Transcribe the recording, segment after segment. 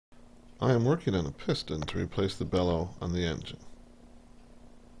I am working on a piston to replace the bellow on the engine.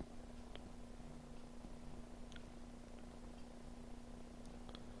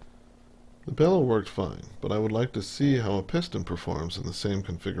 The bellow worked fine, but I would like to see how a piston performs in the same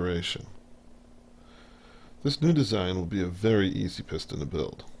configuration. This new design will be a very easy piston to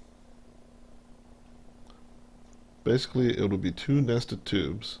build. Basically, it will be two nested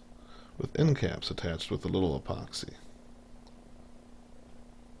tubes with end caps attached with a little epoxy.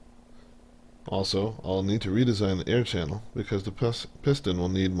 Also, I'll need to redesign the air channel because the piston will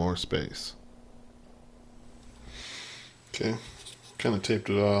need more space. Okay, kind of taped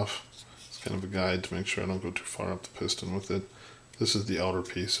it off. It's kind of a guide to make sure I don't go too far up the piston with it. This is the outer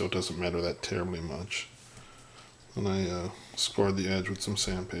piece, so it doesn't matter that terribly much. And I scored the edge with some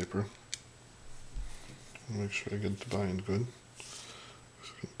sandpaper. Make sure I get the bind good.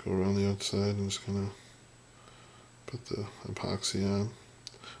 Just gonna go around the outside and just gonna put the epoxy on.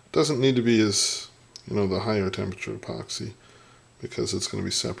 It doesn't need to be as, the higher temperature epoxy, because it's going to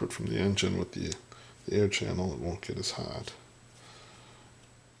be separate from the engine with the air channel. It won't get as hot.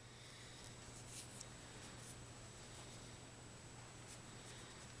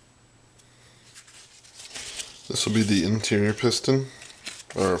 This will be the interior piston,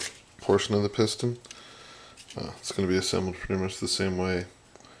 or portion of the piston. It's going to be assembled pretty much the same way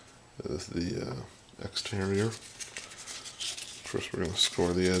as the exterior. First we're going to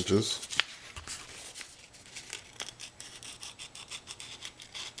score the edges.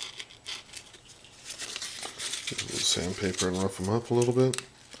 Use a little sandpaper and rough them up a little bit.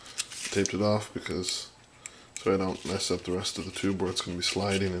 Taped it off so I don't mess up the rest of the tube where it's going to be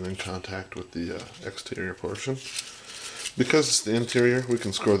sliding and in contact with the exterior portion. Because it's the interior, we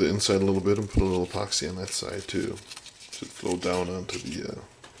can score the inside a little bit and put a little epoxy on that side too. It should flow down onto the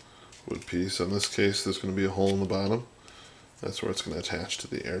wood piece. In this case, there's going to be a hole in the bottom. That's where it's going to attach to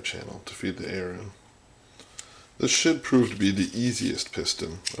the air channel to feed the air in. This should prove to be the easiest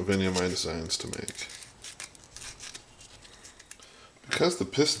piston of any of my designs to make. Because the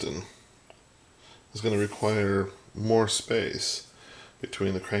piston is going to require more space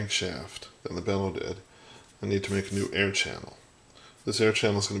between the crankshaft than the bellow did, I need to make a new air channel. This air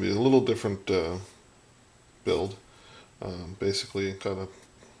channel is going to be a little different build. Basically, cut a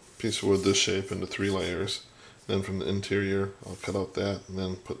piece of wood this shape into 3 layers. Then from the interior, I'll cut out that and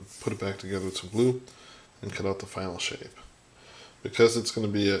then put it back together with some glue and cut out the final shape. Because it's going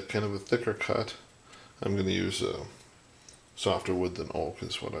to be a kind of a thicker cut, I'm going to use softer wood than oak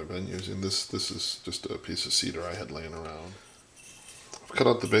is what I've been using. This is just a piece of cedar I had laying around. I've cut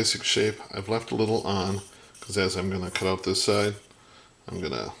out the basic shape. I've left a little on because as I'm going to cut out this side, I'm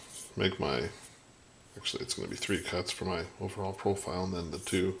going to make actually it's going to be 3 cuts for my overall profile and then the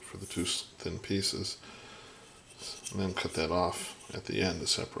 2 for the 2 thin pieces. And then cut that off at the end to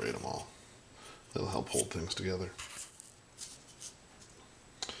separate them all. That'll help hold things together.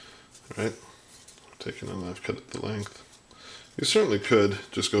 Alright, taking a knife, cut it the length. You certainly could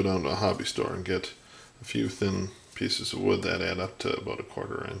just go down to a hobby store and get a few thin pieces of wood that add up to about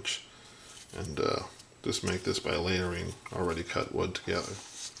 1/4 inch. And just make this by layering already cut wood together.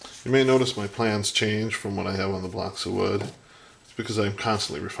 You may notice my plans change from what I have on the blocks of wood. It's because I'm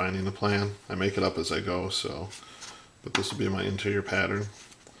constantly refining the plan. I make it up as I go, but this will be my interior pattern.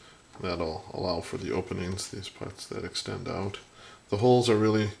 That'll allow for the openings, these parts that extend out. The holes are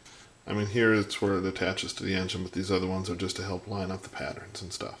really, here it's where it attaches to the engine, but these other ones are just to help line up the patterns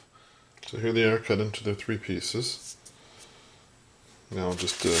and stuff. So here they are cut into their 3 pieces. Now I'll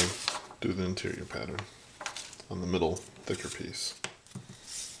just do the interior pattern on the middle, thicker piece.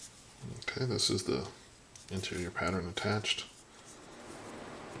 Okay, this is the interior pattern attached.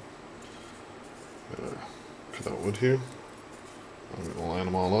 Cut out wood here. I'm going to line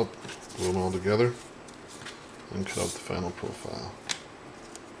them all up, glue them all together, and cut out the final profile.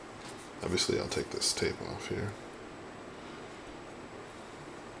 Obviously I'll take this tape off here.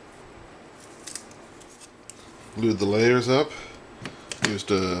 Glued the layers up.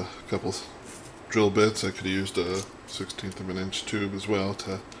 Used a couple drill bits. I could have used a 1/16 of an inch tube as well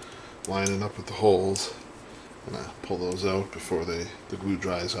to line it up with the holes. And I pull those out before the glue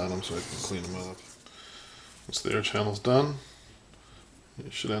dries on them so I can clean them up. Once the air channel's done, you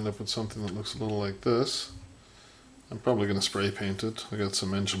should end up with something that looks a little like this. I'm probably going to spray paint it. I got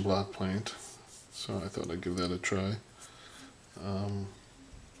some engine block paint, so I thought I'd give that a try.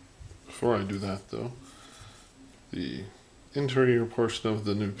 Before I do that though, the interior portion of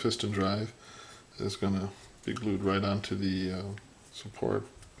the new piston drive is going to be glued right onto the support.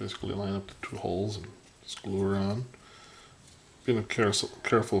 Basically line up the 2 holes and just glue her on. Being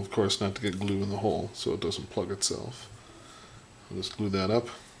careful of course not to get glue in the hole so it doesn't plug itself. I'll just glue that up,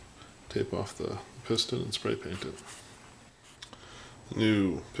 tape off the piston and spray paint it. The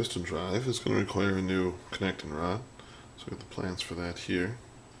new piston drive is going to require a new connecting rod, so we have the plans for that here.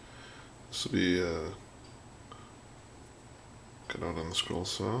 This will be cut out on the scroll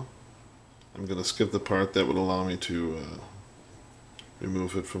saw. I'm going to skip the part that would allow me to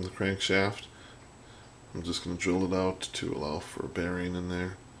remove it from the crankshaft. I'm just going to drill it out to allow for a bearing in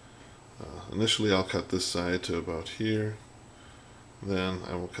there. Initially I'll cut this side to about here, then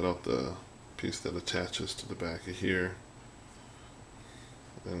I will cut out the piece that attaches to the back of here,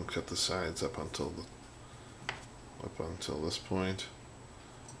 then cut the sides up until this point,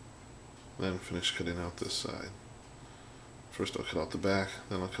 then finish cutting out this side. First I'll cut out the back,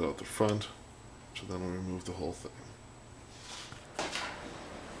 then I'll cut out the front, so then we'll remove the whole thing.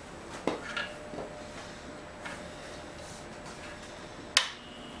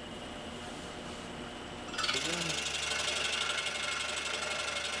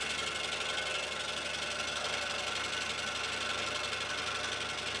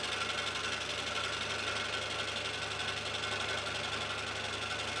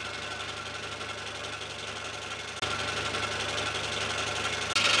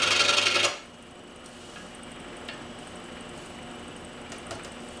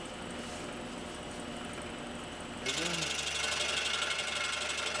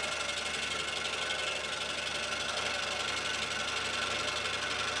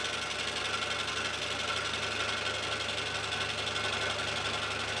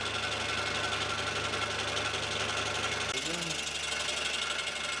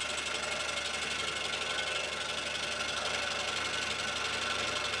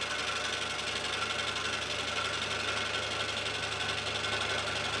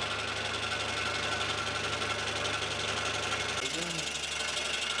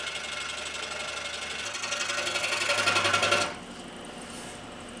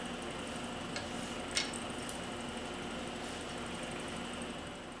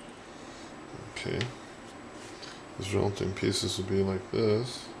 Okay, these resulting pieces will be like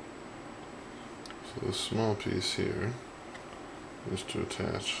this. So this small piece here is to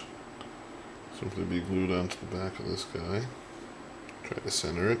attach, simply be glued onto the back of this guy. Try to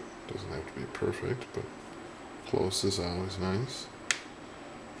center it, doesn't have to be perfect, but close is always nice.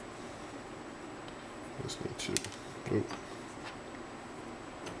 Just need to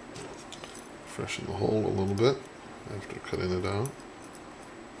freshen the hole a little bit after cutting it out.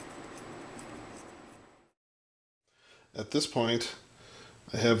 At this point,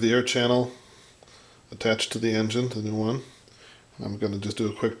 I have the air channel attached to the engine, the new one. I'm going to just do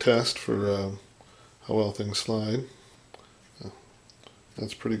a quick test for how well things slide.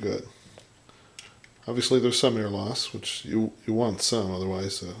 That's pretty good. Obviously there's some air loss, which you want some,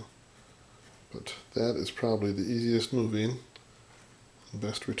 otherwise, but that is probably the easiest moving and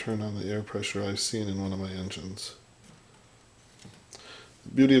best return on the air pressure I've seen in one of my engines.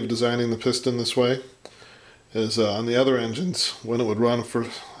 The beauty of designing the piston this way is on the other engines, when it would run, for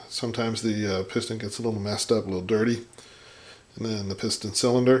sometimes the piston gets a little messed up, a little dirty, and then the piston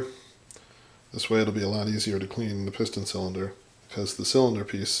cylinder. This way it'll be a lot easier to clean the piston cylinder because the cylinder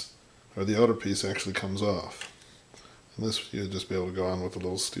piece, or the outer piece, actually comes off. And this you'll just be able to go on with a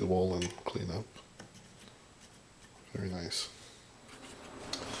little steel wool and clean up. Very nice.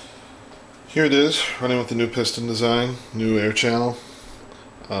 Here it is, running with the new piston design, new air channel.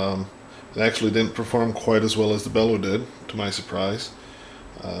 It actually didn't perform quite as well as the bellow did, to my surprise.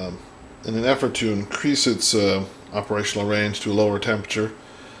 In an effort to increase its operational range to a lower temperature,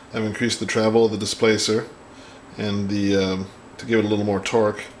 I've increased the travel of the displacer, and to give it a little more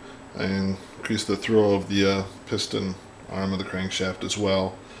torque, I increased the throw of the piston arm of the crankshaft as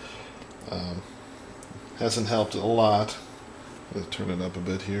well. Hasn't helped a lot. Let's turn it up a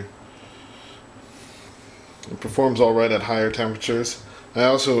bit here. It performs all right at higher temperatures. I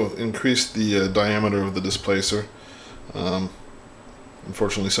also increased the diameter of the displacer.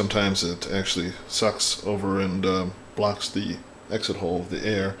 Unfortunately, sometimes it actually sucks over and blocks the exit hole of the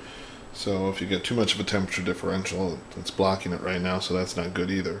air. So if you get too much of a temperature differential, it's blocking it right now, so that's not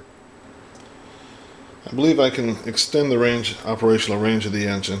good either. I believe I can extend the operational range of the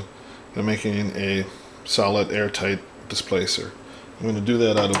engine by making a solid airtight displacer. I'm going to do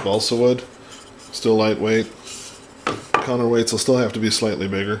that out of balsa wood, still lightweight. Counterweights will still have to be slightly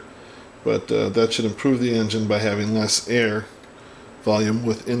bigger, but that should improve the engine by having less air volume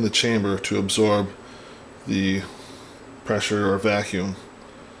within the chamber to absorb the pressure or vacuum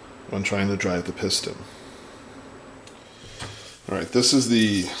when trying to drive the piston. Alright, this is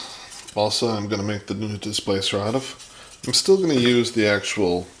the balsa I'm going to make the new displacer out of. I'm still going to use the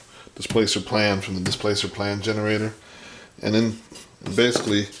actual displacer plan from the displacer plan generator, and then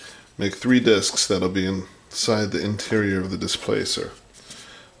basically make 3 discs that'll be inside the interior of the displacer.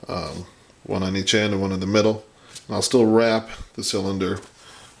 One on each end and one in the middle. And I'll still wrap the cylinder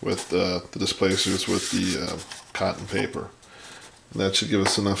with the displacers with the cotton paper. And that should give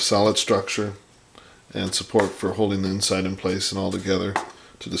us enough solid structure and support for holding the inside in place and all together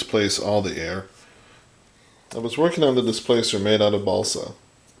to displace all the air. I was working on the displacer made out of balsa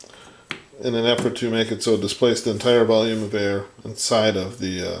in an effort to make it so it displaced the entire volume of air inside of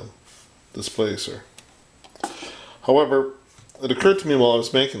the displacer. However, it occurred to me while I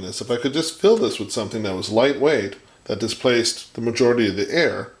was making this, if I could just fill this with something that was lightweight, that displaced the majority of the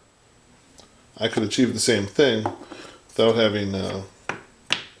air, I could achieve the same thing without having the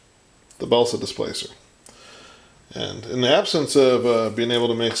balsa displacer. And in the absence of being able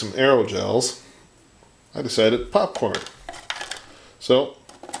to make some aerogels, I decided popcorn. So,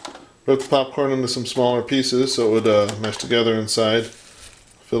 ripped the popcorn into some smaller pieces so it would mesh together inside,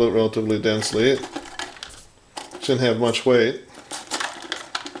 fill it relatively densely. It shouldn't have much weight.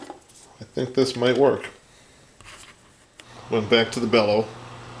 I think this might work. Went back to the bellow.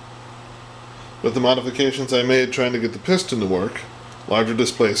 With the modifications I made trying to get the piston to work, larger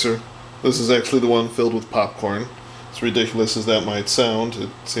displacer. This is actually the one filled with popcorn. As ridiculous as that might sound, it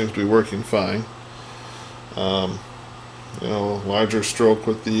seems to be working fine. Larger stroke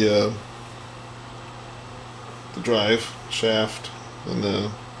with the drive shaft, and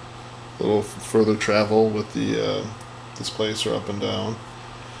a little further travel with the displacer up and down.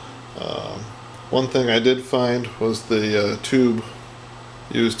 One thing I did find was the tube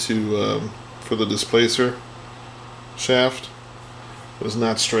used for the displacer shaft was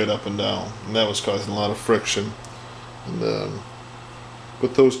not straight up and down, and that was causing a lot of friction. And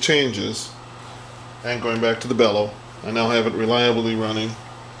with those changes and going back to the bellow, I now have it reliably running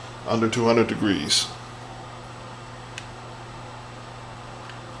under 200 degrees.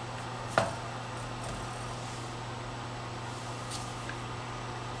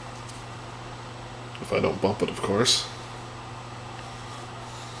 If I don't bump it, of course.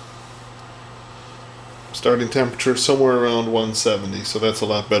 Starting temperature somewhere around 170, so that's a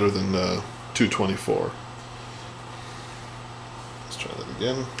lot better than 224. Let's try that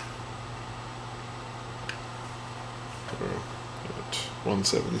again. We're at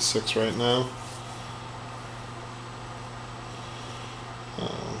 176 right now.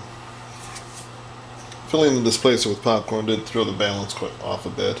 Filling the displacer with popcorn did throw the balance quite off a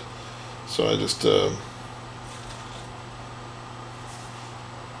bit, so I just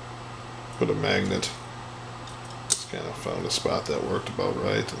put a magnet. Just kind of found a spot that worked about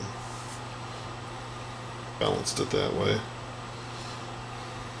right and balanced it that way.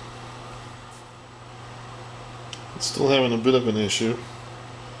 It's still having a bit of an issue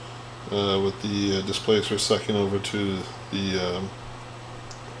with the displacer sucking over to the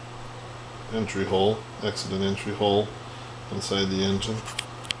entry hole, exit and entry hole inside the engine.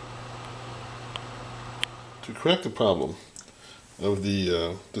 To correct the problem of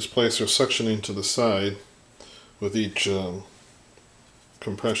the displacer suctioning to the side with each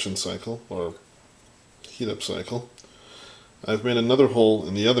compression cycle or heat up cycle, I've made another hole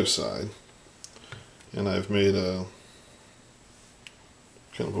in the other side, and I've made a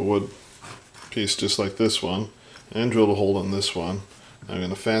kind of a wood piece just like this one and drilled a hole in this one. I'm going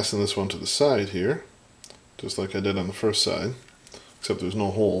to fasten this one to the side here just like I did on the first side, except there's no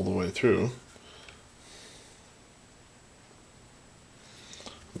hole the way through.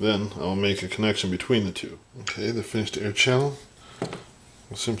 Then I'll make a connection between the two. Okay, the finished air channel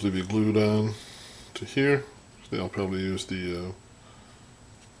will simply be glued on to here. I'll probably use the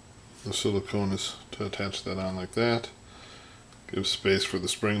silicone to attach that on like that. Give space for the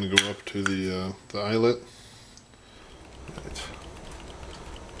spring to go up to the eyelet. Right.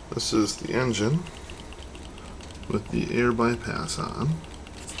 This is the engine with the air bypass on.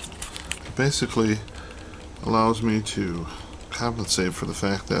 It basically allows me to compensate for the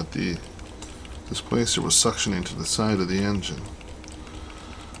fact that the displacer was suctioning to the side of the engine.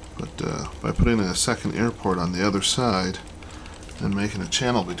 But by putting a second air port on the other side and making a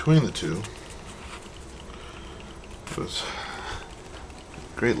channel between the two, it was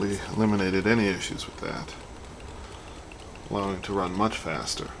greatly eliminated any issues with that, allowing it to run much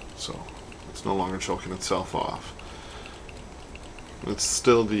faster, so it's no longer choking itself off. It's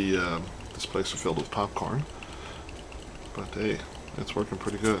still the displacer filled with popcorn, but hey, it's working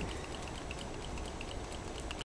pretty good.